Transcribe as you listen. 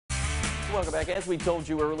Welcome back. As we told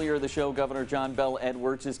you earlier in the show, Governor John Bel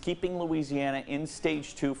Edwards is keeping Louisiana in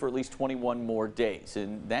stage 2 for at least 21 more days,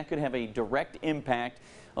 and that could have a direct impact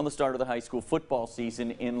on the start of the high school football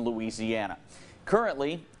season in Louisiana.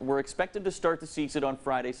 Currently, we're expected to start the season on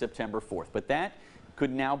Friday, September 4th, but that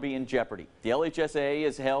could now be in jeopardy. The LHSAA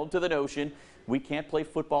is held to the notion we can't play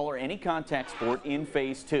football or any contact sport in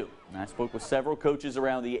phase 2. And I spoke with several coaches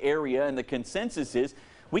around the area, and the consensus is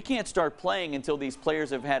we can't start playing until these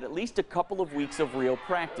players have had at least a couple of weeks of real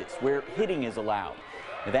practice where hitting is allowed.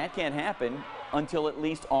 That can't happen until at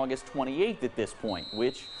least August 28th at this point,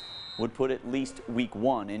 which would put at least week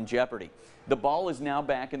 1 in jeopardy. The ball is now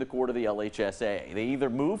back in the court of the LHSAA. They either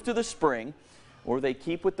move to the spring or they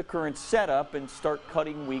keep with the current setup and start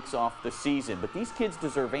cutting weeks off the season. But these kids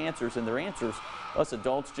deserve answers, and their answers us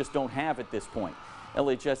adults just don't have at this point.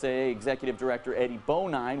 LHSAA Executive Director Eddie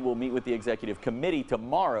Bonine will meet with the executive committee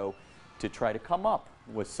tomorrow to try to come up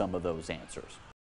with some of those answers.